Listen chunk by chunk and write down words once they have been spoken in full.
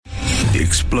the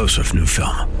explosive new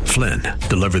film, Flynn,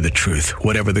 deliver the truth,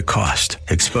 whatever the cost,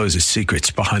 exposes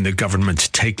secrets behind the government's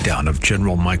takedown of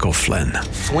General Michael Flynn.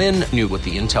 Flynn knew what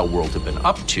the intel world had been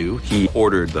up to. He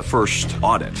ordered the first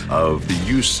audit of the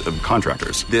use of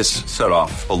contractors. This set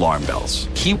off alarm bells.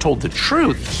 He told the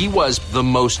truth. He was the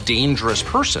most dangerous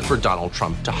person for Donald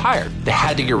Trump to hire. They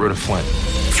had to get rid of Flynn.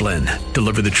 Flynn,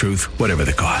 deliver the truth, whatever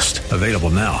the cost. Available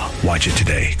now. Watch it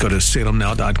today. Go to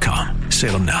salemnow.com.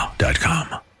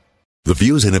 salemnow.com. The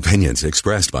views and opinions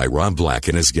expressed by Rob Black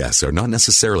and his guests are not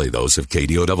necessarily those of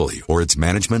KDOW or its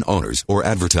management, owners, or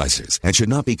advertisers and should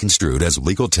not be construed as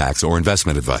legal, tax, or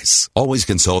investment advice. Always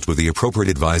consult with the appropriate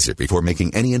advisor before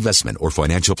making any investment or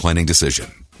financial planning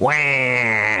decision.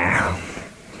 Wow.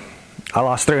 I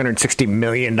lost $360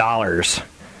 million.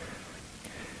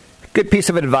 Good piece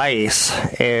of advice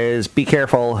is be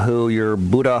careful who your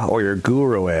Buddha or your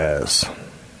guru is.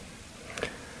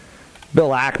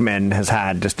 Bill Ackman has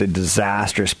had just a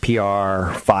disastrous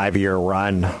PR 5-year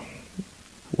run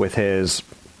with his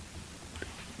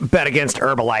bet against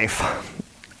Herbalife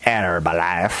and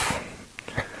Herbalife.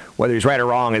 Whether he's right or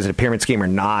wrong, is it a pyramid scheme or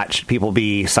not? Should people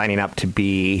be signing up to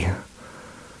be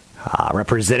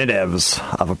representatives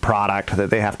of a product that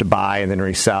they have to buy and then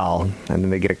resell, and then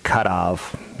they get a cut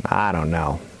of? I don't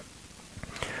know.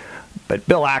 But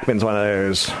Bill Ackman's one of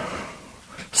those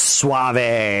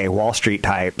suave Wall Street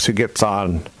types who gets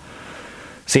on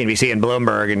CNBC and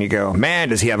Bloomberg and you go, man,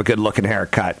 does he have a good looking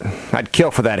haircut. I'd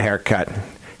kill for that haircut.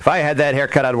 If I had that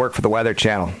haircut, I'd work for the Weather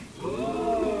Channel.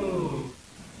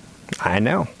 I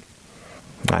know.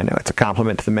 It's a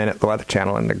compliment to the men at the Weather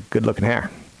Channel and their good looking hair.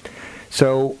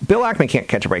 So Bill Ackman can't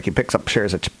catch a break. He picks up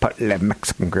shares at Chipotle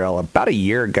Mexican Grill about a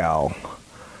year ago.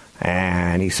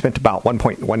 And he spent about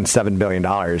 $1.17 billion.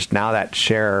 Now that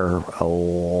share,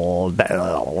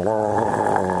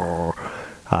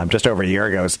 just over a year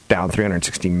ago, is down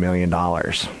 $360 million.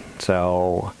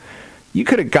 So you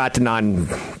could have gotten on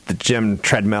the gym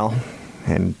treadmill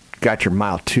and got your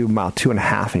mile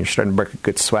 2.5, and you're starting to break a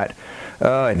good sweat.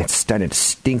 And it's starting to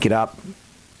stink it up.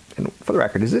 And for the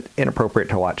record, is it inappropriate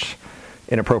to watch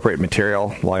inappropriate material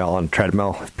while you're on a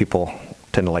treadmill? People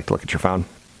tend to like to look at your phone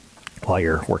while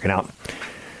you're working out.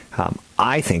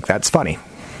 I think that's funny.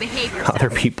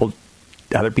 Other people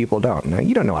don't. Now,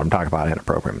 you don't know what I'm talking about,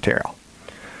 inappropriate material.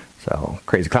 So,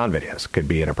 crazy clown videos could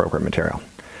be inappropriate material.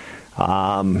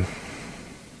 So,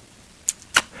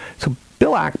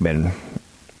 Bill Ackman,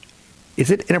 is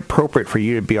it inappropriate for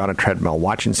you to be on a treadmill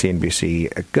watching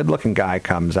CNBC? A good-looking guy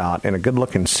comes out in a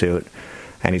good-looking suit,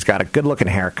 and he's got a good-looking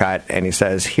haircut, and he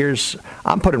says,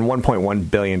 I'm putting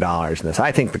 $1.1 billion in this.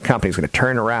 I think the company's going to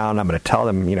turn around. I'm going to tell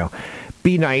them,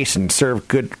 be nice and serve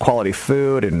good quality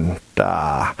food, and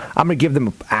I'm going to give them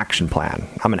an action plan.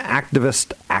 I'm an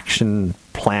activist action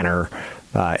planner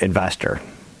investor.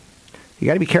 You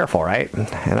got to be careful, right? And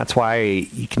that's why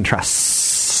you can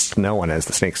trust no one, as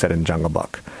the snake said in Jungle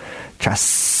Book.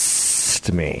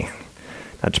 Trust me.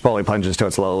 Now, Chipotle plunges to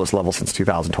its lowest level since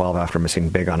 2012 after missing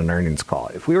big on an earnings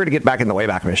call. If we were to get back in the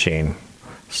Wayback Machine,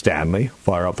 Stanley,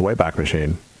 fire up the Wayback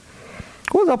Machine.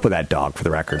 What was up with that dog, for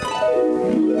the record?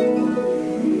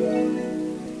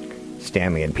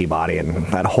 Stanley and Peabody, and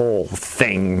that whole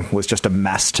thing was just a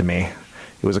mess to me.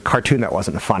 It was a cartoon that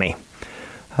wasn't funny.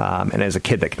 And as a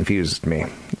kid, that confused me.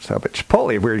 So, but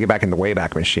Chipotle, if we were to get back in the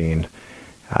Wayback Machine,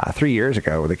 3 years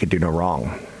ago, they could do no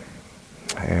wrong.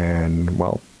 And,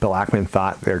 well, Bill Ackman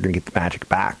thought they were going to get the magic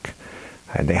back.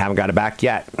 And they haven't got it back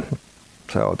yet.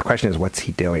 So the question is, what's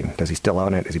he doing? Does he still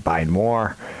own it? Is he buying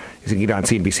more? Is he going to get on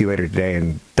CNBC later today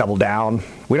and double down?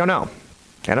 We don't know.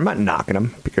 And I'm not knocking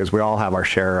him, because we all have our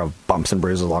share of bumps and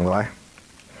bruises along the way.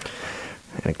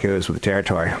 And it goes with the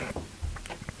territory.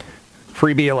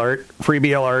 Freebie alert.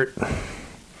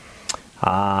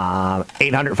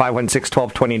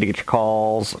 800-516-1220 to get your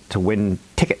calls to win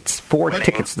tickets. 4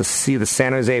 tickets to see the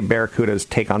San Jose Barracudas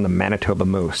take on the Manitoba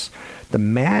Moose. The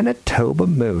Manitoba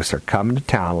Moose are coming to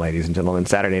town, ladies and gentlemen,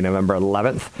 Saturday, November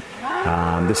 11th.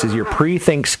 This is your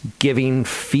pre-Thanksgiving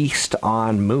feast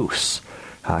on moose.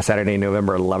 Saturday,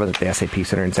 November 11th at the SAP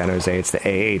Center in San Jose. It's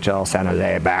the AHL San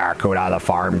Jose Barracuda, the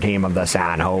farm team of the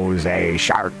San Jose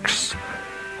Sharks.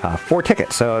 4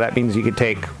 tickets, so that means you could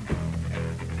take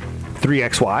 3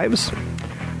 ex-wives.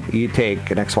 You take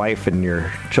an ex-wife and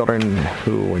your children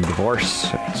who, in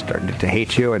divorce, started to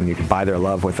hate you, and you can buy their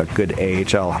love with a good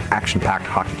AHL action-packed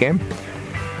hockey game.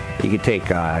 You could take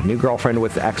a new girlfriend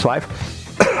with the ex-wife.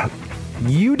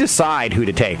 You decide who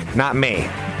to take, not me.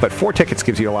 But 4 tickets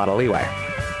gives you a lot of leeway.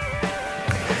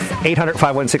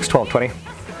 800-516-1220.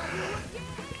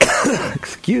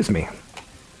 Excuse me.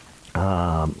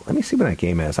 Let me see when that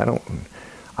game is.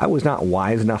 I I was not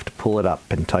wise enough to pull it up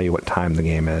and tell you what time the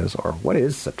game is, or what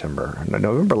is September.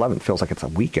 November 11th feels like it's a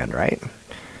weekend, right?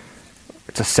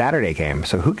 It's a Saturday game,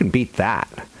 so who can beat that?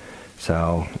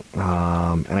 So,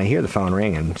 and I hear the phone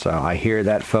ringing, so I hear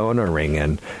that phone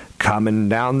ringing, coming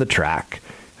down the track.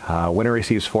 Winner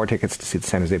receives 4 tickets to see the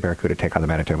San Jose Barracuda take on the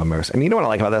Manitoba Moose. And you know what I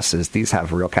like about this is these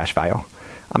have real cash value.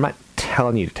 I'm not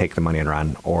telling you to take the money and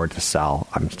run or to sell.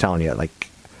 I'm just telling you, like,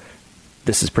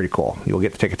 this is pretty cool. You'll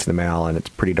get the tickets in the mail, and it's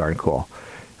pretty darn cool.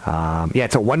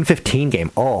 It's a 1:15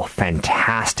 game. Oh,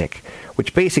 fantastic.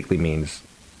 Which basically means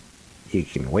you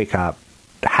can wake up,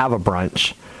 have a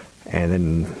brunch, and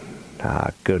then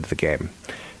go to the game.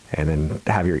 And then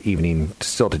have your evening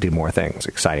still to do more things.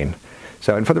 Exciting.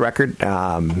 So, and for the record,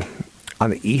 on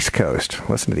the East Coast,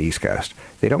 listen to the East Coast,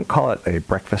 they don't call it a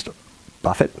breakfast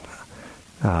buffet.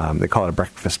 They call it a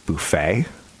breakfast buffet.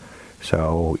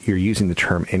 So you're using the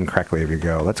term incorrectly if you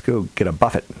go, let's go get a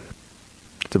buffet.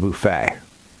 It's a buffet.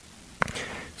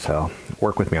 So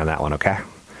work with me on that one, okay?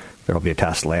 There will be a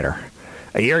test later.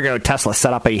 A year ago, Tesla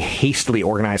set up a hastily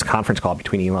organized conference call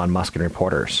between Elon Musk and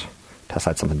reporters.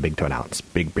 Tesla had something big to announce.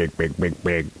 Big.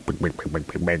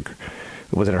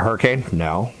 Was it a hurricane?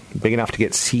 No. Big enough to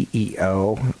get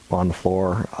CEO on the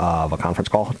floor of a conference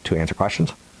call to answer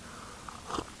questions?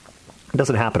 It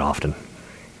doesn't happen often.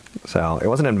 So it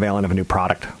wasn't an unveiling of a new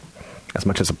product as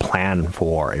much as a plan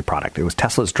for a product. It was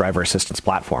Tesla's driver assistance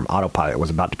platform, Autopilot, was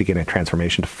about to begin a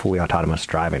transformation to fully autonomous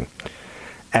driving.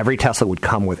 Every Tesla would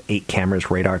come with 8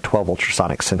 cameras, radar, 12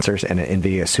 ultrasonic sensors, and an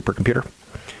NVIDIA supercomputer.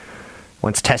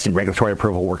 Once test and regulatory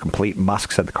approval were complete,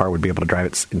 Musk said the car would be able to drive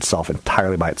itself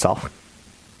entirely by itself.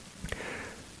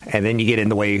 And then you get in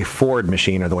the way forward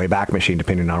machine or the way back machine,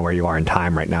 depending on where you are in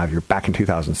time right now. If you're back in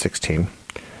 2016,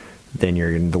 then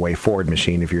you're in the way forward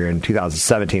machine. If you're in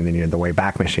 2017, then you're in the way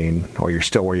back machine, or you're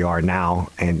still where you are now,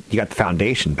 and you got the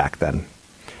foundation back then.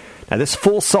 Now, this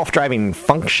full self-driving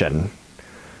function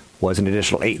was an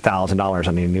additional $8,000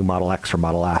 on the new Model X or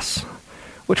Model S,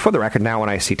 which, for the record, now when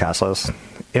I see Teslas,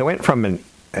 it went from an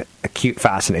acute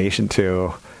fascination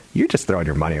to you're just throwing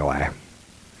your money away.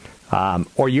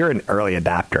 Or you're an early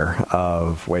adapter,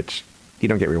 of which you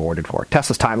don't get rewarded for.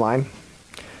 Tesla's timeline,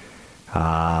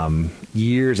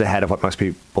 years ahead of what most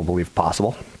people believe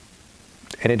possible.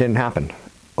 And it didn't happen.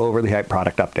 Overly hyped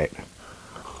product update.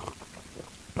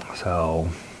 So,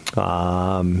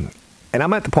 and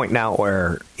I'm at the point now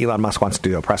where Elon Musk wants to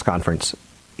do a press conference.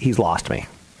 He's lost me.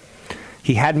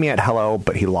 He had me at hello,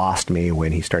 but he lost me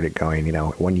when he started going,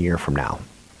 1 year from now.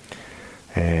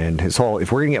 And his whole,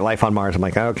 if we're going to get life on Mars, I'm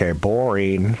like, okay,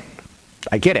 boring.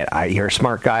 I get it. You're a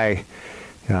smart guy.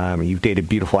 You've dated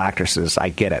beautiful actresses. I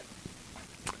get it.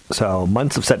 So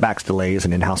months of setbacks, delays,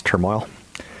 and in-house turmoil.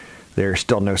 There's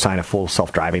still no sign of full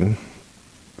self-driving.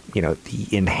 The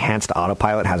enhanced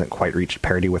autopilot hasn't quite reached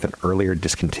parity with an earlier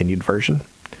discontinued version.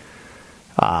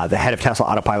 The head of Tesla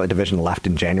Autopilot division left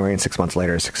in January, and 6 months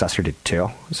later, his successor did too.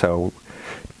 So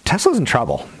Tesla's in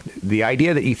trouble. The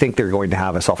idea that you think they're going to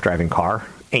have a self-driving car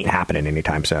ain't happening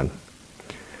anytime soon.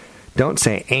 Don't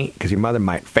say ain't, because your mother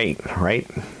might faint, right?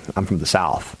 I'm from the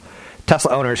South.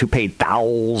 Tesla owners who paid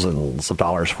thousands of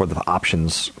dollars for the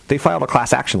options, they filed a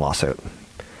class action lawsuit,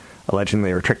 alleging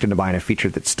they were tricked into buying a feature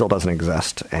that still doesn't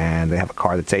exist, and they have a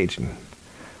car that's aging.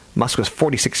 Musk was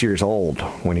 46 years old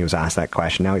when he was asked that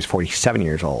question. Now he's 47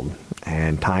 years old,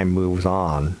 and time moves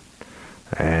on.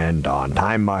 And on,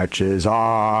 time marches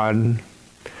on.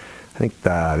 I think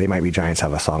the They Might Be Giants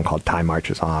have a song called Time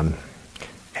Marches On.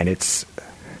 And it's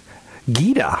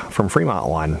Gita from Fremont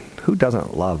one. Who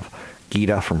doesn't love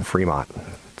Gita from Fremont?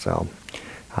 So,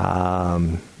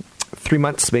 3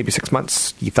 months, maybe 6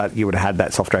 months, you thought you would have had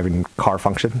that self-driving car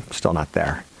function. Still not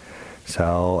there.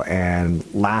 So, and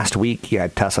last week you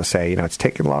had Tesla say, it's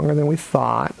taking longer than we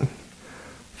thought.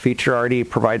 Feature already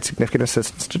provides significant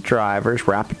assistance to drivers.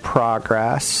 Rapid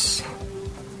progress.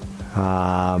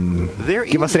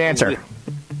 Give us an answer.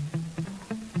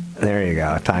 There you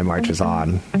go. Time marches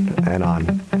on and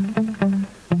on.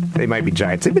 They Might Be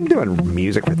Giants. They've been doing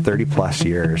music for 30 plus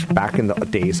years. Back in the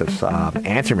days of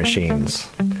answer machines.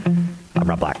 I'm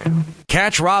Rob Black.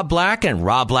 Catch Rob Black and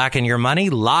Rob Black and Your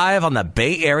Money live on the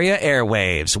Bay Area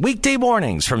airwaves, weekday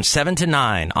mornings from 7 to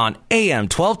 9 on AM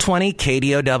 1220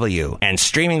 KDOW and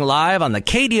streaming live on the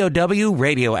KDOW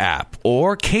radio app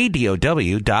or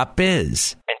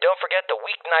KDOW.biz. And don't forget the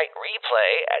weeknight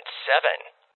replay at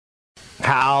 7.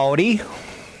 Howdy.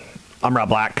 I'm Rob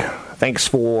Black. Thanks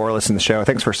for listening to the show.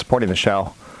 Thanks for supporting the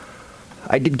show.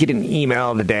 I did get an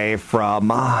email today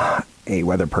from a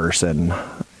weather person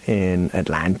in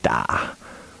Atlanta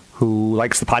who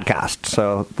likes the podcast.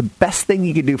 So the best thing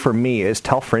you could do for me is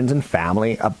tell friends and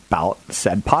family about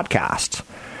said podcast.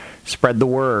 Spread the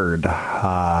word.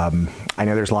 I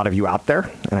know there's a lot of you out there,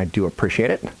 and I do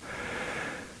appreciate it.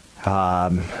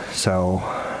 So,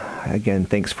 again,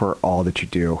 thanks for all that you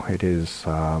do. It is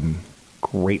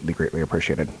greatly, greatly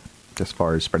appreciated as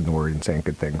far as spreading the word and saying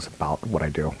good things about what I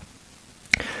do.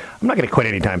 I'm not going to quit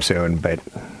anytime soon, but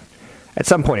at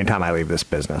some point in time, I leave this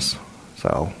business.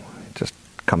 So it just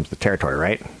comes to territory,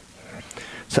 right?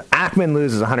 So Ackman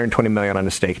loses $120 million on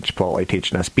his stake in Chipotle,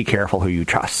 teaching us be careful who you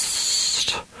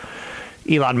trust.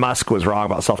 Elon Musk was wrong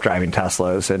about self-driving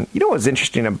Teslas. And you know what's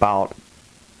interesting about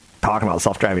talking about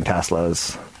self-driving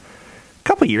Teslas? A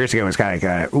couple of years ago, it was kind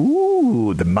of,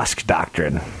 the Musk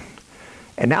doctrine.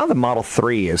 And now the Model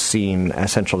 3 is seen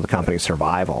essential to the company's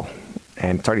survival.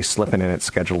 And it's already slipping in its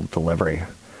scheduled delivery. And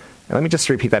let me just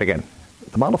repeat that again.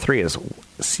 The Model 3 is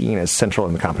seen as central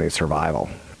in the company's survival.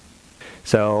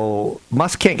 So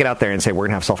Musk can't get out there and say, we're going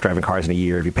to have self-driving cars in a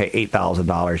year. If you pay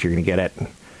 $8,000, you're going to get it,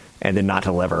 and then not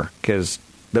deliver. Because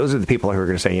those are the people who are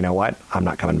going to say, you know what, I'm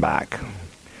not coming back.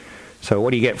 So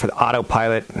what do you get for the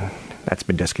autopilot? That's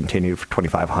been discontinued for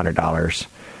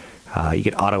 $2,500. You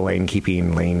get auto lane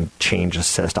keeping, lane change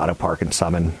assist, auto park, and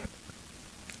summon.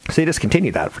 So they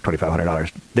discontinued that for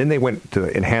 $2,500. Then they went to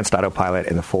enhanced autopilot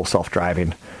and the full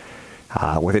self-driving.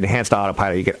 With enhanced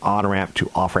autopilot, you get on-ramp to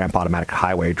off-ramp automatic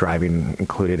highway driving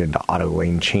included into auto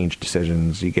lane change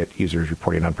decisions. You get users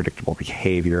reporting unpredictable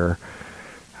behavior.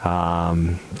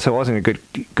 So it wasn't a good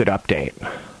update.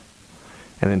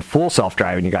 And then full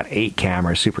self-driving, you got 8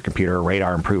 cameras, supercomputer,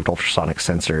 radar, improved ultrasonic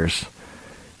sensors,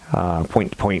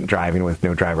 point-to-point driving with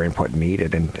no driver input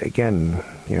needed. And again,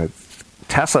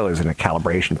 Tesla is in a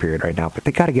calibration period right now, but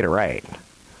they got to get it right.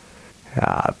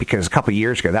 Because a couple of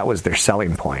years ago, that was their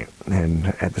selling point. And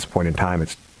at this point in time,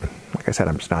 it's, like I said,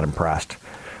 I'm just not impressed.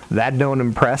 That don't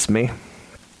impress me.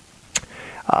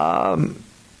 Dow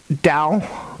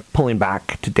pulling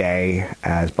back today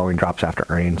as Boeing drops after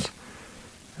earnings.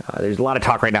 There's a lot of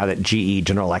talk right now that GE,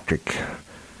 General Electric,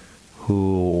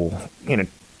 who,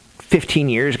 15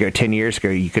 years ago, 10 years ago,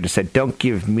 you could have said, don't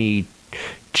give me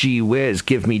Gee Whiz,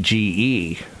 give me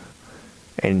GE.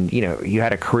 And, you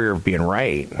had a career of being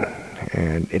right.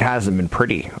 And it hasn't been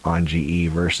pretty on GE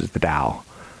versus the Dow.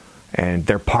 And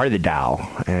they're part of the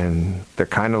Dow. And they're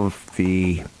kind of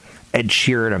the Ed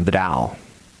Sheeran of the Dow.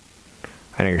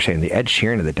 I know you're saying the Ed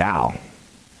Sheeran of the Dow.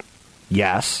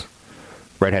 Yes,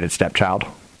 redheaded stepchild.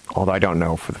 Although I don't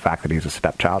know for the fact that he's a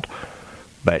stepchild.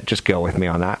 But just go with me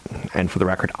on that. And for the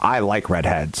record, I like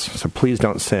redheads. So please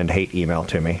don't send hate email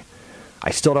to me.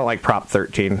 I still don't like Prop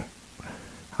 13.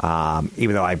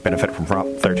 Even though I benefit from Prop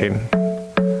 13.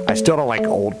 I still don't like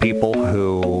old people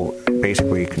who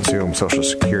basically consume Social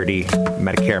Security,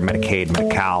 Medicare, Medicaid,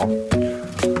 Medi-Cal,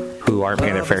 who aren't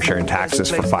paying their fair share in taxes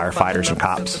for firefighters and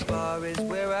cops.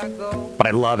 But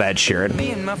I love Ed Sheeran.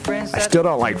 I still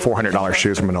don't like $400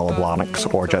 shoes from Manolo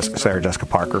Blahniks or Sarah Jessica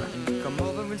Parker.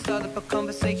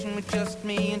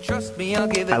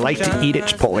 I like to eat at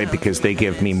Chipotle because they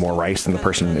give me more rice than the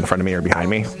person in front of me or behind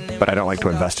me, but I don't like to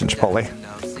invest in Chipotle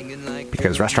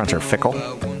because restaurants are fickle,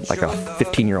 like a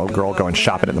 15-year-old girl going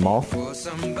shopping at the mall.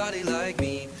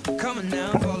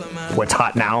 What's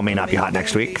hot now may not be hot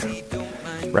next week.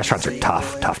 Restaurants are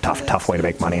tough way to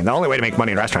make money. And the only way to make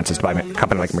money in restaurants is to buy a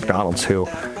company like McDonald's, who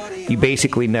you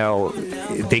basically know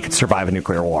they could survive a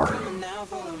nuclear war.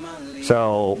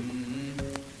 So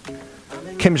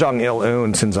Kim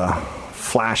Jong-il sends a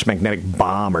flash magnetic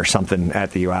bomb or something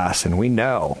at the U.S., and we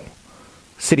know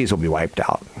cities will be wiped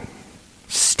out.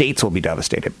 States will be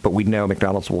devastated, but we know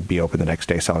McDonald's will be open the next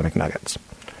day selling McNuggets.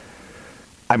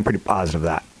 I'm pretty positive of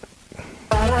that.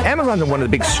 Amazon's one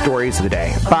of the big stories of the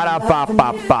day.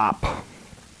 Ba-da-bop-bop-bop.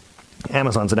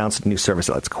 Amazon's announced a new service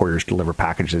that lets couriers deliver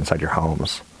packages inside your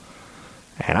homes.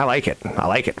 And I like it.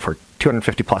 For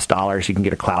 $250+ you can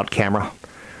get a cloud camera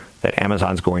that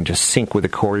Amazon's going to sync with the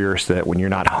courier so that when you're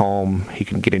not home, he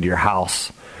can get into your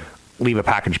house, leave a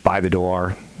package by the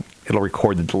door. It'll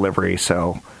record the delivery.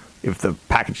 So if the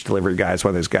package delivery guy is one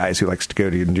of those guys who likes to go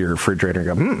into your refrigerator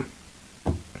and go,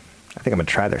 I think I'm going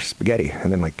to try their spaghetti.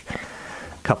 And then like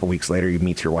a couple weeks later, he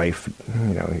meets your wife,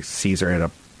 he sees her at a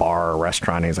bar or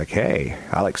restaurant, and he's like, hey,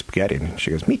 I like spaghetti. And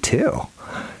she goes, me too.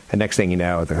 And next thing you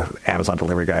know, the Amazon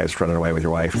delivery guy is running away with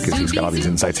your wife because he's got all these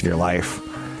insights in your life.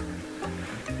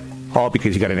 All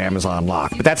because you got an Amazon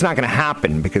lock. But that's not going to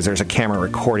happen because there's a camera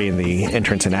recording the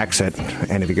entrance and exit.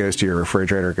 And if he goes to your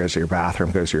refrigerator, goes to your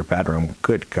bathroom, goes to your bedroom,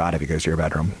 good God, if he goes to your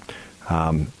bedroom.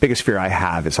 Biggest fear I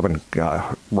have is someone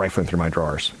rifling through my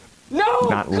drawers. No!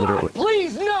 Not literally. God,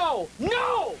 please, no!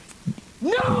 No!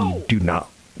 No!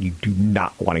 You do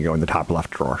not want to go in the top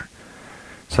left drawer.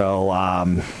 So,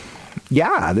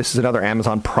 this is another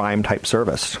Amazon Prime type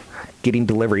service. getting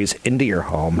deliveries into your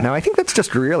home. Now, I think that's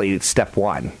just really step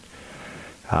one.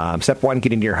 Step one,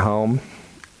 get into your home.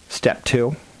 Step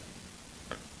two.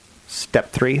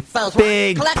 Step three, Phase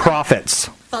big one, profits.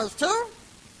 Phase 2.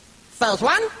 Phase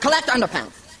 1, collect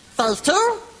underpants. Phase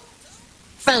 2.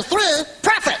 Phase 3,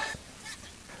 profit.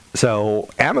 So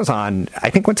Amazon, I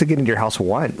think once they get into your house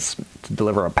once to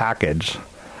deliver a package,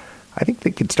 I think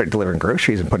they could start delivering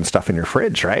groceries and putting stuff in your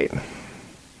fridge, right?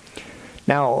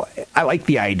 Now, I like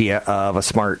the idea of a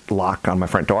smart lock on my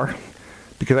front door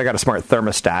because I got a smart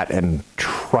thermostat, and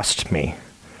trust me,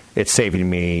 it's saving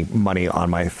me money on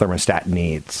my thermostat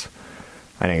needs.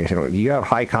 I know you're saying, you have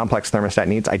high complex thermostat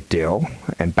needs? I do.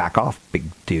 And back off, big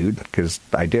dude, because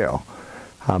I do.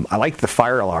 I like the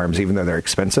fire alarms, even though they're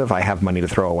expensive. I have money to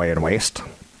throw away and waste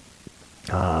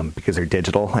because they're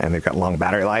digital and they've got long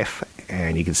battery life.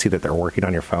 And you can see that they're working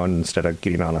on your phone instead of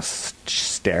getting on a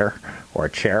stair or a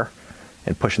chair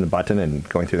and pushing the button and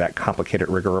going through that complicated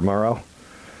rigmarole.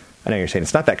 I know you're saying,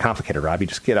 it's not that complicated, Rob. You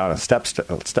just get on a step.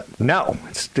 No,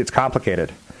 it's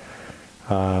complicated.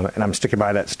 And I'm sticking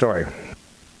by that story.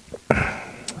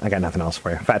 I got nothing else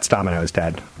for you. Fats Domino is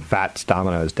dead. Fats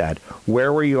Domino is dead.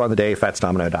 Where were you on the day Fats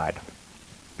Domino died?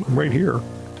 I'm right here.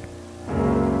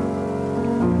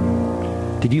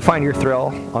 Did you find your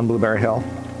thrill on Blueberry Hill?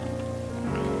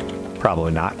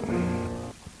 Probably not.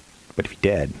 But if you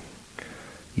did,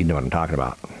 you know what I'm talking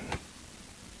about.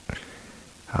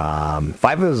 5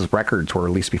 of his records were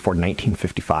released before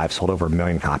 1955, sold over 1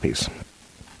 million copies.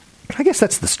 I guess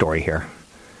that's the story here.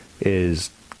 Is,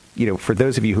 you know, for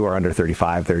those of you who are under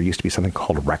 35, there used to be something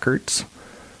called records,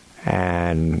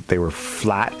 and they were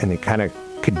flat, and they kind of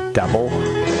could double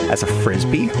as a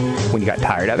frisbee when you got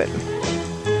tired of it.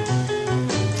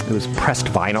 It was pressed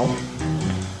vinyl,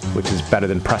 which is better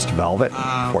than pressed velvet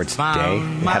for its day.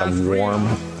 It had a warm,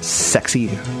 sexy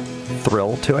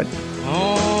thrill to it.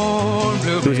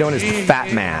 He was known as the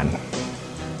Fat Man.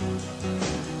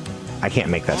 I can't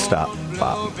make that stuff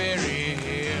up.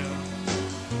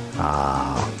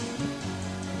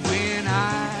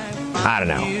 I don't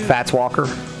know. Fats Walker,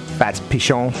 Fats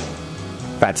Pichon,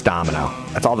 Fats Domino.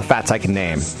 That's all the Fats I can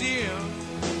name.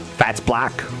 Fats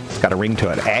Black. It's got a ring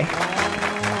to it, eh?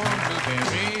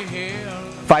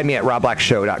 Find me at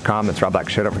robblackshow.com. That's Rob Black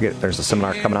Show. Don't forget, there's a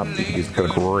seminar coming up. You can use the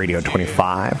code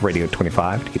Radio25,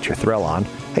 Radio25 to get your thrill on.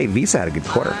 Hey, Visa had a good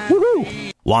quarter.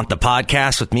 Woohoo! Want the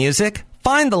podcast with music?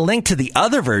 Find the link to the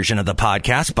other version of the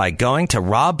podcast by going to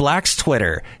Rob Black's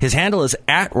Twitter. His handle is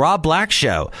at Rob Black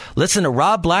Show. Listen to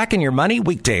Rob Black and Your Money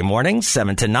weekday mornings,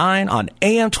 7 to 9 on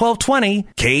AM 1220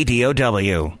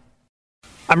 KDOW.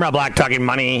 I'm Rob Black, talking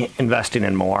money, investing,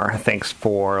 and more. Thanks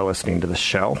for listening to the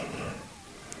show.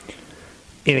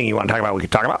 Anything you want to talk about, we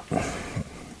could talk about.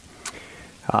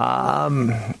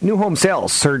 New home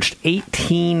sales surged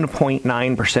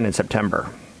 18.9% in September.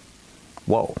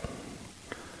 Whoa.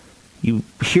 You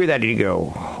hear that and you go,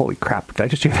 holy crap, did I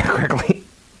just hear that correctly?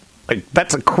 Like,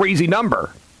 that's a crazy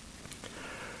number.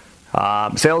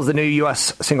 Sales of the new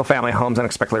U.S. single-family homes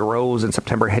unexpectedly rose in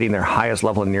September, hitting their highest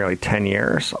level in nearly 10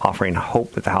 years, offering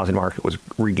hope that the housing market was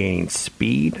regaining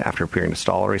speed after appearing to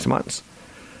stall in recent months.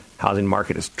 Housing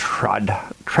market is trod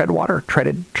water for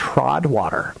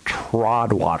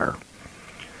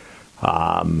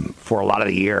a lot of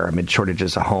the year amid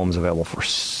shortages of homes available for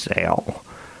sale,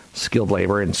 skilled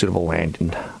labor, and suitable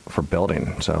land for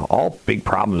building. So all big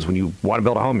problems. When you want to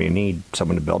build a home, you need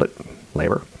someone to build it,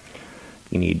 labor.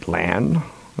 You need land,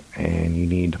 and you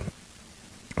need,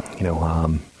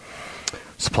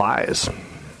 supplies.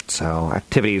 So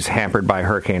activity is hampered by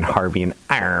Hurricane Harvey and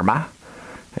Irma,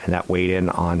 and that weighed in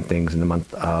on things in the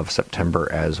month of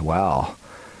September as well.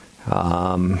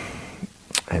 And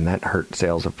that hurt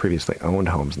sales of previously owned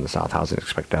homes in the South. Housing is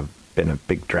expected to have been a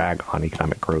big drag on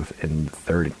economic growth in the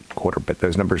third quarter, but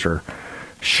those numbers are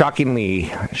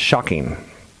shockingly shocking.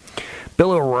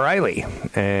 Bill O'Reilly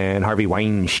and Harvey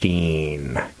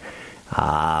Weinstein,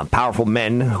 powerful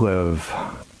men who have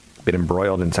been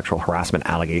embroiled in sexual harassment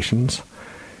allegations.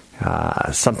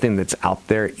 Something that's out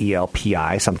there,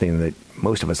 ELPI, something that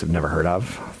most of us have never heard of,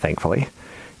 thankfully.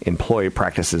 Employee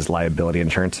practices liability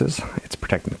insurances. It's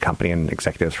protecting the company and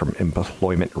executives from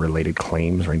employment-related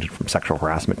claims ranging from sexual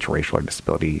harassment to racial or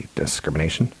disability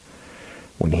discrimination.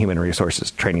 When human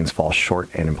resources trainings fall short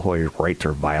and employee rights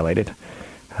are violated,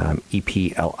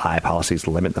 EPLI policies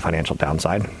limit the financial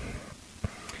downside.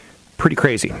 Pretty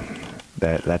crazy.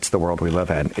 That's the world we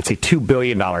live in. It's a $2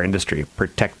 billion industry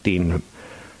protecting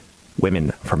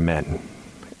women from men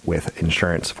with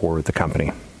insurance for the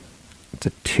company. It's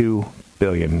a $2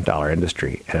 billion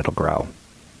industry, and it'll grow.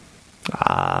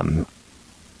 I'm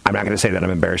not going to say that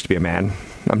I'm embarrassed to be a man.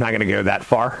 I'm not going to go that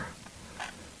far.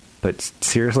 But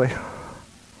seriously,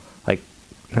 like,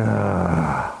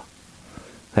 that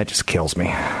just kills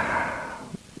me.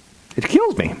 It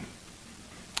kills me.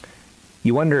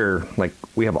 You wonder, like,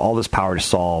 we have all this power to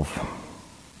solve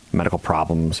medical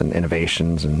problems and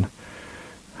innovations and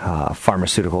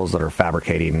pharmaceuticals that are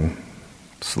fabricating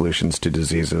solutions to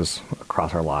diseases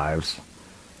across our lives.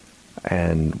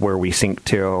 And where we sink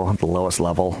to the lowest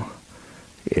level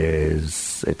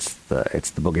is it's the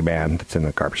boogeyman that's in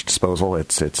the garbage disposal.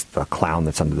 It's the clown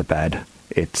that's under the bed.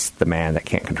 It's the man that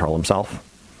can't control himself.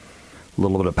 A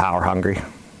little bit of power hungry, a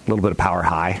little bit of power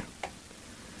high.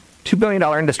 $2 billion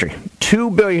industry.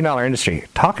 $2 billion industry.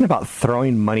 Talking about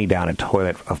throwing money down a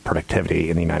toilet of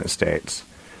productivity in the United States.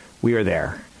 We are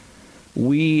there.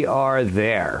 We are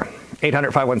there.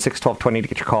 800-516-1220 to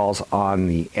get your calls on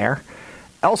the air.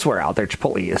 Elsewhere out there,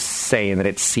 Chipotle is saying that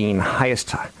it's seen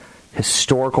highest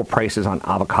historical prices on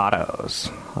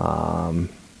avocados.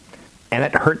 And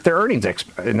that hurt their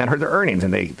earnings.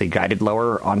 And they guided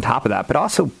lower on top of that. But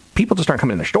also, people just aren't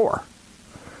coming in their store.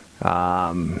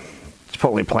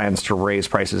 Chipotle plans to raise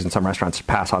prices in some restaurants to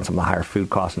pass on some of the higher food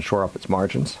costs and shore up its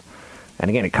margins. And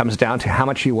again, it comes down to how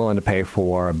much you're willing to pay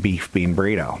for a beef bean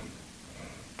burrito.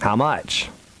 How much?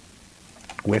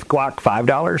 With guac,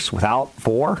 $5? Without,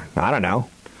 $4? I don't know.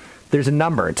 There's a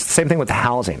number. It's the same thing with the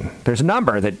housing. There's a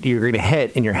number that you're going to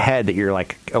hit in your head that you're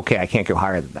like, okay, I can't go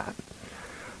higher than that.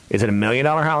 Is it $1 million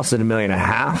house? Is it $1.5 million?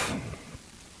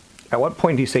 At what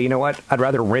point do you say, you know what? I'd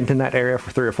rather rent in that area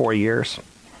for 3 or 4 years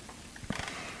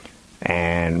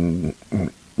and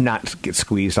not get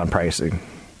squeezed on pricing.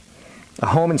 A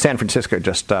home in San Francisco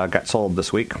just got sold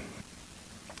this week.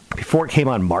 Before it came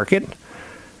on market,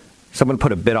 someone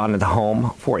put a bid on the home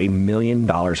for $1 million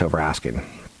over asking,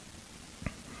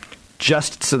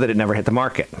 just so that it never hit the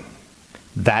market.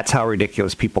 That's how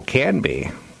ridiculous people can be.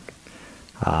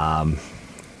 So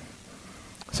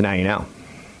now you know.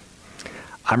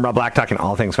 I'm Rob Black, talking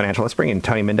all things financial. Let's bring in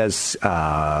Tony Mendez,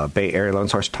 Bay Area Loan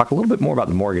Source, to talk a little bit more about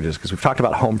the mortgages, because we've talked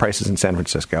about home prices in San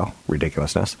Francisco,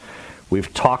 ridiculousness.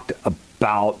 We've talked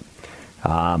about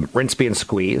rents being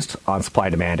squeezed on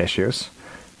supply-demand issues.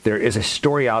 There is a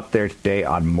story out there today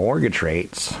on mortgage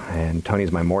rates, and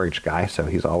Tony's my mortgage guy, so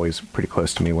he's always pretty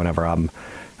close to me whenever I'm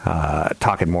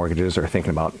talking mortgages or thinking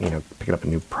about, picking up a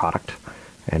new product.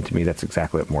 And to me, that's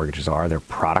exactly what mortgages are. They're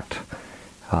product.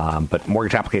 But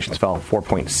mortgage applications fell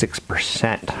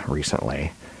 4.6%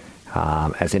 recently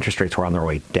as interest rates were on their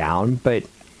way down, but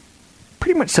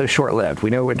pretty much so short-lived.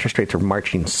 We know interest rates are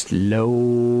marching slowly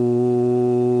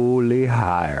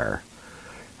higher.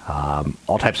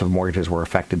 All types of mortgages were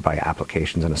affected by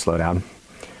applications and a slowdown.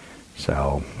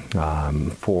 So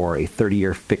for a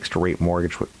 30-year fixed-rate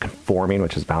mortgage conforming,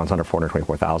 which is balanced under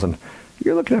 $424,000,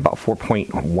 you're looking at about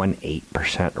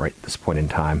 4.18% right at this point in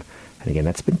time. And again,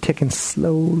 that's been ticking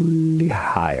slowly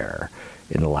higher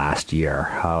in the last year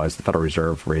as the Federal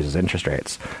Reserve raises interest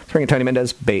rates. Let's bring in Tony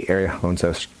Mendez,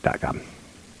 BayAreaLoanSource.com.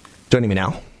 Joining me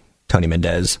now, Tony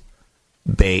Mendez,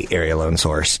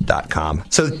 BayAreaLoanSource.com.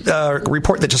 So a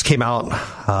report that just came out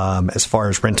as far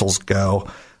as rentals go,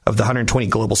 of the 120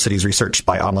 global cities researched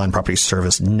by online property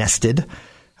service Nested,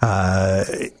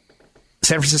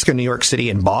 San Francisco, New York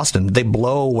City, and Boston, they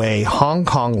blow away Hong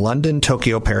Kong, London,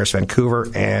 Tokyo, Paris, Vancouver,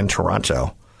 and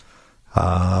Toronto,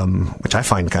 which I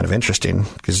find kind of interesting.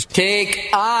 Because take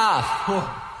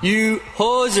off, you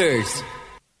hosers.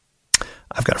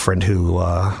 I've got a friend who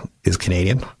is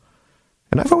Canadian,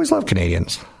 and I've always loved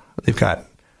Canadians. They've got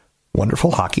wonderful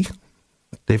hockey.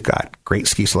 They've got great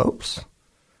ski slopes.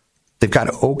 They've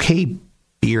got okay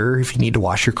beer if you need to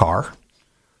wash your car.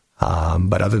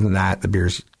 But other than that, the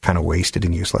beer's kind of wasted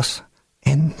and useless.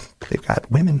 And they've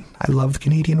got women. I love the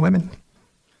Canadian women.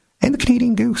 And the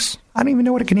Canadian goose. I don't even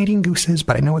know what a Canadian goose is,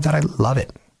 but I know that I love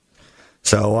it.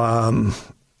 So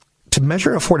to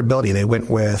measure affordability, they went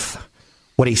with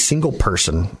what a single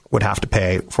person would have to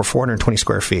pay for 420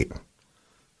 square feet.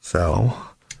 So,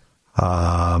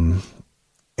 and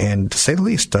to say the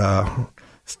least,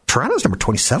 Toronto's number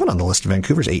 27 on the list.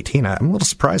 Vancouver's 18. I'm a little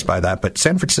surprised by that, but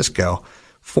San Francisco,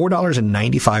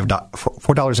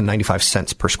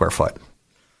 $4.95 per square foot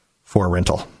for a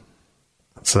rental.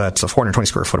 So that's a 420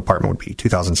 square foot apartment would be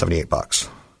 $2,078.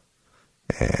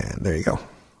 And there you go.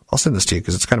 I'll send this to you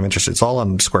because it's kind of interesting. It's all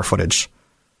on square footage.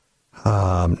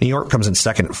 New York comes in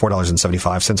second at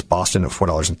 $4.75. Boston at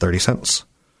 $4.30.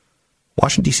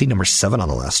 Washington, D.C. number 7 on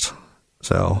the list.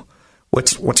 So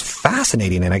what's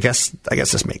fascinating, and I guess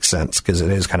this makes sense because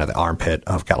it is kind of the armpit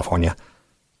of California.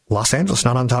 Los Angeles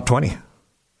not on the top 20.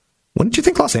 When did you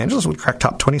think Los Angeles would crack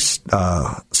top 20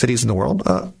 cities in the world?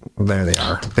 There they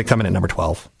are. They come in at number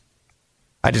 12.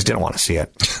 I just didn't want to see it.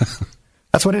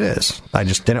 That's what it is. I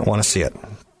just didn't want to see it.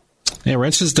 Yeah,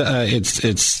 rents is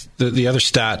it's the other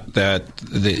stat that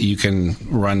you can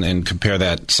run and compare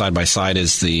that side by side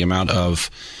is the amount of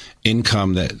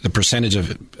income that the percentage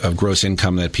of gross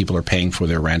income that people are paying for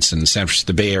their rents. And San Francisco,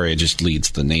 the Bay Area just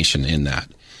leads the nation in that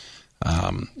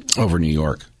over New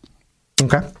York.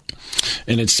 Okay.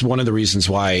 And it's one of the reasons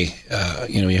why,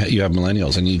 you have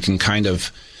millennials, and you can kind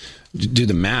of do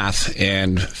the math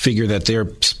and figure that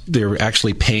they're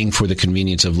actually paying for the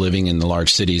convenience of living in the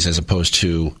large cities as opposed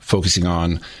to focusing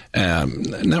on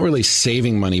not really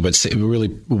saving money, but really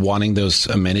wanting those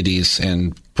amenities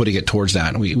and putting it towards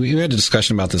that. We had a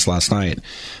discussion about this last night,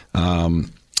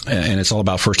 and it's all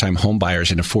about first-time home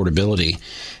buyers and affordability.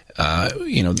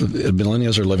 The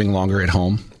millennials are living longer at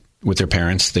home with their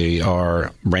parents. They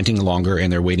are renting longer,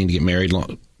 and they're waiting to get married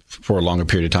for a longer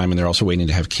period of time, and they're also waiting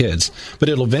to have kids. But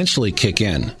it'll eventually kick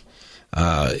in.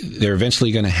 They're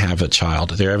eventually going to have a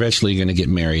child. They're eventually going to get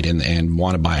married and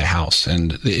want to buy a house.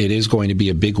 And it is going to be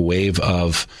a big wave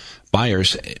of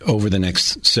buyers over the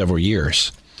next several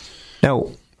years.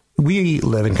 Now, we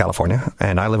live in California,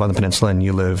 and I live on the peninsula, and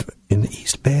you live in the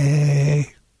East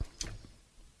Bay.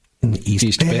 In the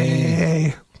East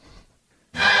Bay.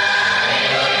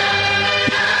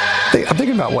 I'm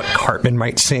thinking about what Cartman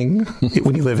might sing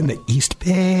when you live in the East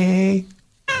Bay.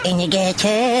 In the ghetto.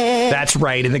 That's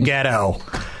right, in the ghetto.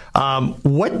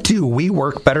 What do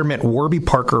WeWork, Betterment, Warby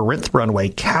Parker, Rent the Runway,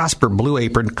 Casper, Blue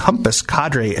Apron, Compass,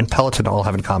 Cadre, and Peloton all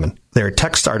have in common? They're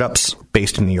tech startups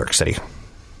based in New York City.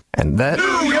 And that...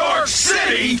 New York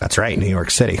City! That's right, New York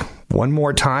City. One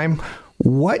more time.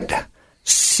 What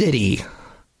city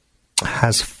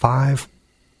has 5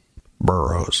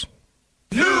 boroughs?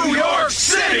 New York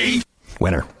City!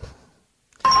 Winner.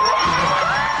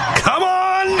 Come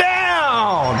on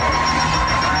down!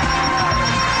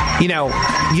 You know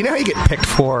how you get picked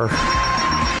for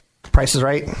Price is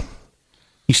Right?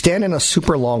 You stand in a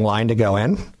super long line to go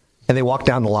in, and they walk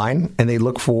down the line, and they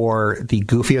look for the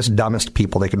goofiest, dumbest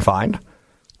people they can find.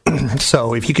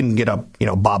 So if you can get a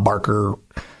Bob Barker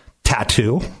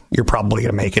tattoo, you're probably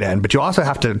going to make it in. But you also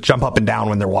have to jump up and down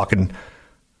when they're walking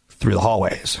through the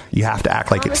hallways. You have to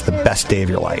act like it's the best day of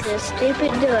your life.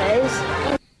 Stupid doors.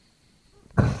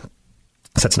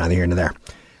 So that's neither here nor there.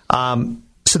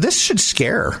 So this should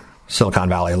scare Silicon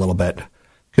Valley a little bit,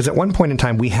 because at one point in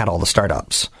time we had all the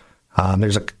startups.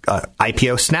 There's a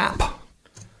IPO Snap,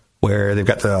 where they've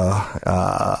got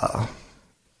the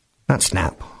not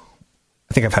Snap.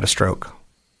 I think I've had a stroke.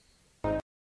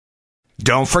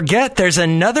 Don't forget, there's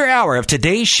another hour of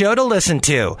today's show to listen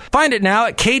to. Find it now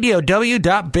at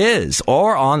KDOW.biz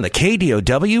or on the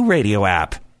KDOW radio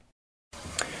app.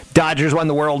 Dodgers won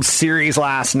the World Series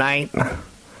last night.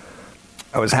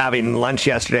 I was having lunch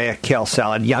yesterday, a kale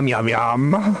salad. Yum, yum,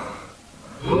 yum.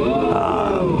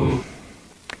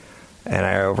 And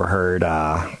I overheard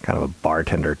kind of a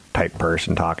bartender type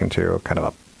person talking to kind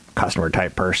of a customer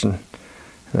type person.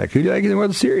 Like, who do you like in the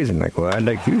World Series? And like, well, I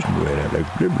like Houston. I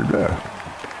like blah, blah, blah.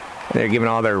 And they're giving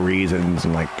all their reasons.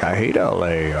 And like, I hate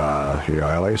L.A.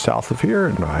 L.A. south of here,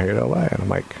 and I hate L.A. And I'm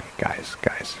like, guys,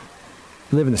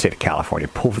 you live in the state of California.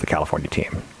 Pull for the California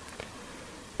team.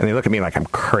 And they look at me like I'm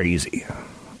crazy.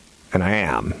 And I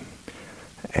am.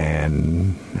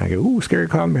 And I go, ooh, scary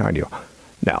clown behind you.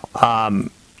 No.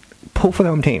 Pull for the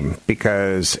home team.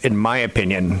 Because, in my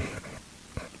opinion,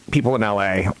 people in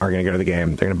L.A. are going to go to the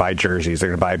game. They're going to buy jerseys. They're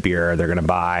going to buy beer. They're going to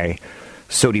buy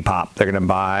soda pop. They're going to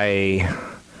buy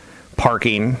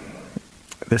parking.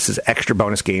 This is extra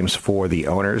bonus games for the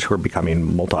owners who are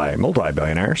becoming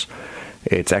multi-billionaires.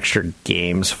 It's extra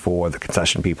games for the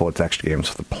concession people. It's extra games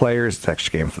for the players. It's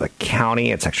extra game for the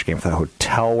county. It's extra game for the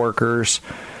hotel workers.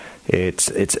 It's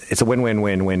a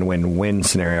win-win-win-win-win-win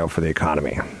scenario for the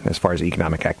economy as far as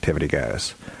economic activity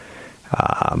goes.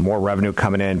 More revenue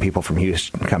coming in, people from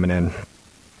Houston coming in.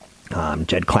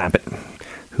 Jed Clampett,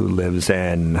 who lives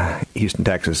in Houston,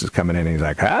 Texas, is coming in, and he's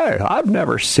like, hey, I've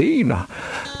never seen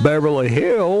Beverly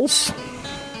Hills.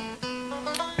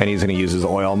 And he's going to use his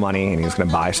oil money, and he's going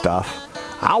to buy stuff.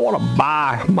 I want to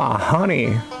buy my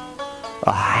honey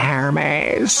a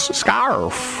Hermes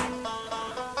scarf.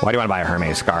 Why do you want to buy a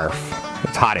Hermes scarf?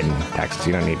 It's hot in Texas.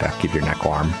 You don't need to keep your neck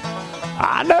warm.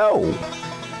 I know.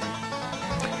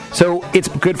 So it's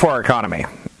good for our economy.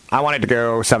 I wanted to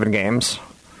go 7 games.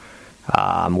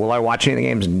 Will I watch any of the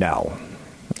games? No.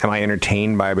 Am I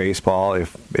entertained by baseball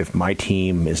if my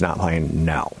team is not playing?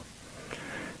 No.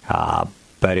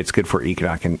 But it's good for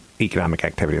economic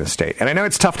activity in the state. And I know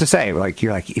it's tough to say.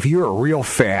 If you're a real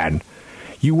fan,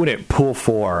 you wouldn't pull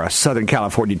for a Southern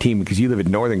California team because you live in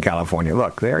Northern California.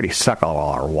 Look, they already suck all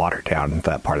our water down in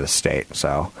that part of the state.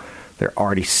 So they're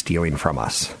already stealing from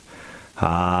us.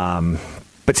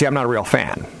 But see, I'm not a real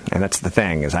fan, and that's the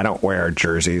thing, is I don't wear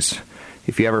jerseys.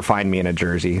 If you ever find me in a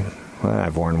jersey, well,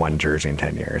 I've worn one jersey in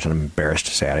 10 years, and I'm embarrassed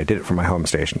to say it. I did it for my home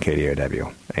station,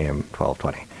 KDOW, AM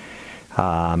 1220.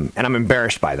 And I'm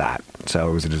embarrassed by that. So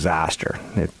it was a disaster.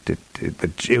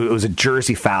 It was a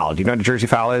jersey foul. Do you know what a jersey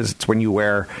foul is? It's when you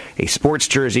wear a sports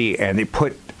jersey and they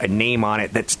put a name on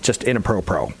it that's just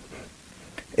Inapropro.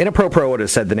 Inapropro would have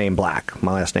said the name Black.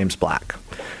 My last name's Black.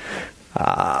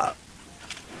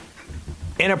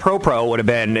 Inapropro would have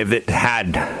been if it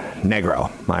had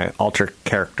Negro. My alter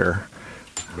character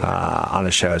on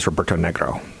the show is Roberto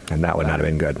Negro, and that would not have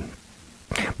been good.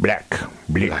 Black.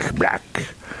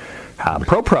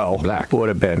 Pro Black would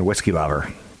have been Whiskey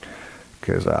Lover,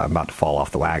 because I'm about to fall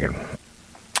off the wagon.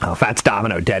 Fats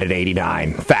Domino dead at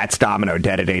 89.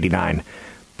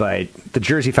 But the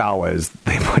jersey foul was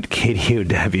they put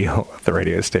KDOW, the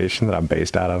radio station that I'm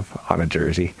based out of, on a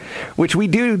jersey, which we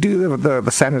do the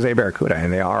San Jose Barracuda,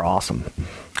 and they are awesome.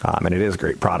 And it is a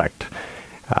great product.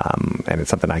 And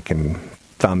it's something I can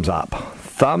thumbs up.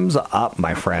 Thumbs up,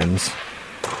 my friends.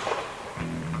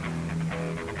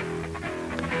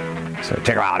 So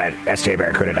check them out at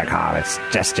sjbarracuda.com. It's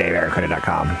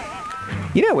justjbarracuda.com.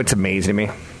 You know what's amazing to me?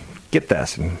 Get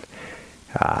this. And,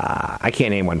 I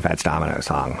can't name one Fats Domino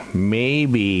song.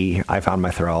 Maybe I Found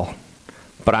My Thrill,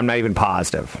 but I'm not even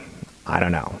positive. I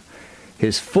don't know.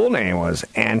 His full name was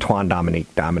Antoine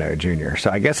Dominique Domino Jr.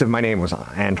 So I guess if my name was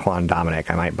Antoine Dominic,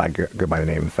 I might go by the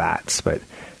name Fats. But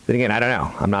then again, I don't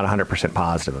know. I'm not 100%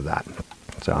 positive of that.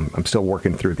 So I'm still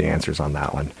working through the answers on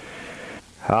that one.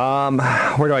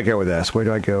 Where do I go with this? Where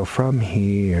do I go from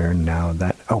here now?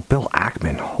 Bill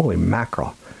Ackman. Holy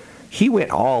mackerel. He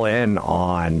went all in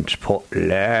on Chipotle,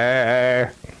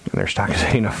 and their stock is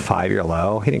hitting a 5-year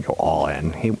low. He didn't go all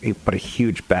in. He put a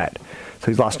huge bet. So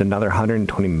he's lost another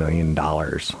 $120 million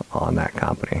on that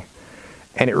company.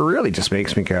 And it really just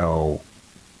makes me go,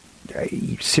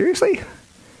 seriously?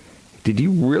 Did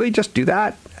you really just do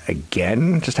that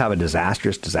again? Just have a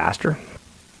disastrous disaster?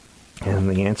 And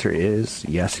the answer is,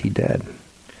 yes, he did.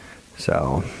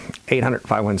 So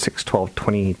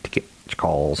 800-516-1220 to get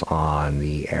calls on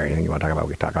the air. Anything you want to talk about,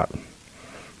 we can talk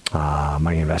about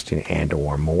money investing and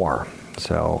or more.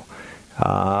 So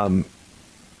other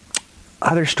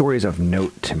stories of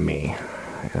note to me,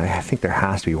 I think there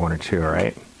has to be one or two,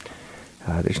 right?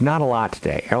 There's not a lot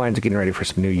today. Airlines are getting ready for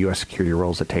some new U.S. security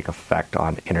rules that take effect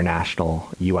on international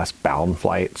U.S. bound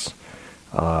flights.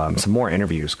 Some more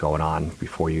interviews going on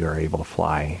before you are able to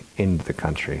fly into the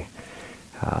country.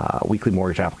 Weekly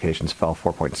mortgage applications fell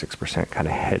 4.6%, kind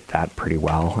of hit that pretty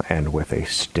well, and with a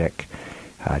stick.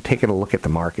 Taking a look at the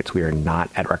markets, we are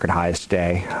not at record highs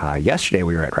today. Yesterday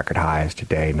we were at record highs,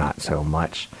 today not so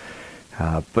much.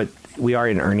 But we are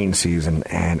in earnings season,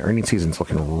 and earnings season's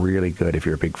looking really good if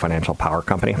you're a big financial power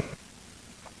company.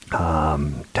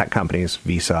 Tech companies,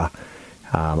 Visa,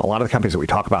 a lot of the companies that we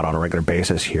talk about on a regular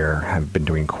basis here have been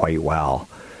doing quite well.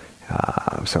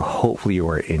 So hopefully you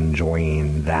are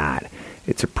enjoying that.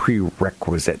 It's a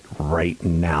prerequisite right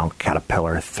now,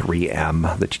 Caterpillar,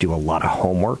 3M, that you do a lot of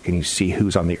homework and you see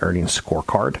who's on the earnings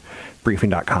scorecard.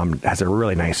 Briefing.com has a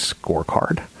really nice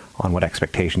scorecard on what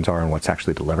expectations are and what's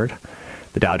actually delivered.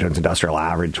 The Dow Jones Industrial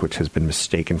Average, which has been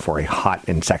mistaken for a hot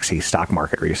and sexy stock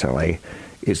market recently,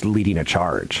 is leading a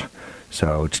charge.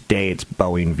 So today it's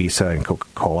Boeing, Visa, and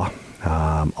Coca-Cola,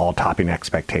 all topping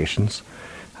expectations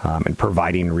and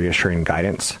providing reassuring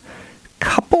guidance.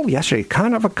 Couple yesterday,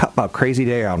 kind of a crazy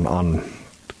day on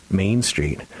Main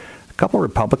Street. A couple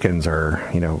Republicans are,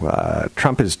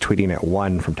 Trump is tweeting at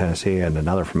one from Tennessee and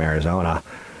another from Arizona.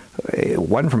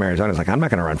 One from Arizona is like, I'm not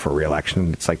going to run for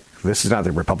re-election. It's like, this is not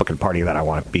the Republican Party that I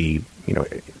want to be,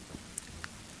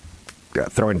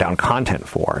 throwing down content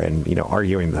for and,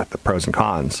 arguing the pros and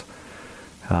cons.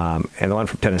 And the one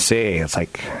from Tennessee, it's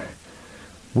like,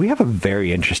 we have a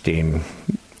very interesting,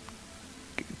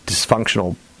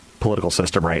 dysfunctional political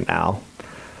system right now.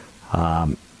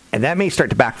 And that may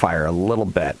start to backfire a little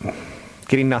bit.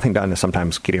 Getting nothing done is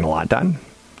sometimes getting a lot done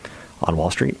on Wall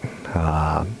Street.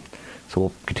 So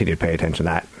we'll continue to pay attention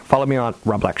to that. Follow me on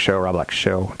Rob Black Show,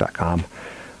 robblackshow.com.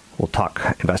 We'll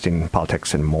talk investing,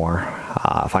 politics, and more.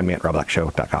 Find me at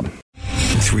robblackshow.com.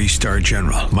 3-star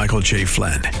General Michael J.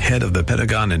 Flynn, head of the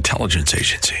Pentagon Intelligence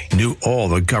Agency, knew all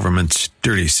the government's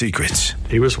dirty secrets.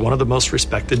 He was one of the most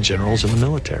respected generals in the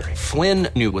military. Flynn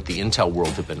knew what the intel world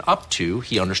had been up to.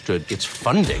 He understood its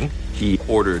funding. He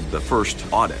ordered the first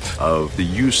audit of the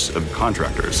use of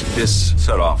contractors. This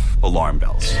set off alarm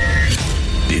bells.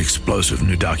 The explosive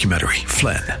new documentary,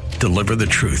 Flynn, Deliver the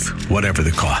Truth, Whatever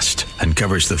the Cost,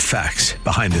 uncovers the facts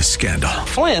behind this scandal.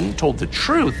 Flynn told the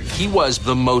truth. He was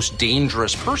the most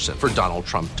dangerous person for Donald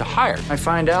Trump to hire. I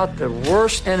find out the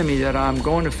worst enemy that I'm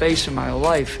going to face in my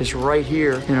life is right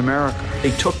here in America.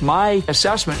 They took my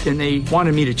assessment and they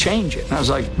wanted me to change it. And I was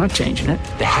like, I'm not changing it.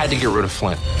 They had to get rid of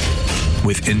Flynn.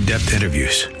 With in-depth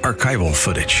interviews, archival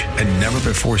footage, and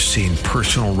never-before-seen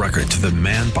personal records of the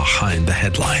man behind the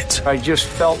headlines. I just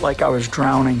felt like I was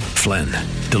drowning. Flynn,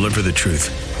 Deliver the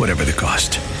Truth, Whatever the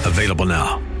Cost. Available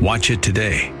now. Watch it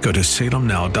today. Go to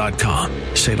salemnow.com.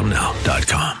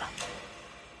 salemnow.com.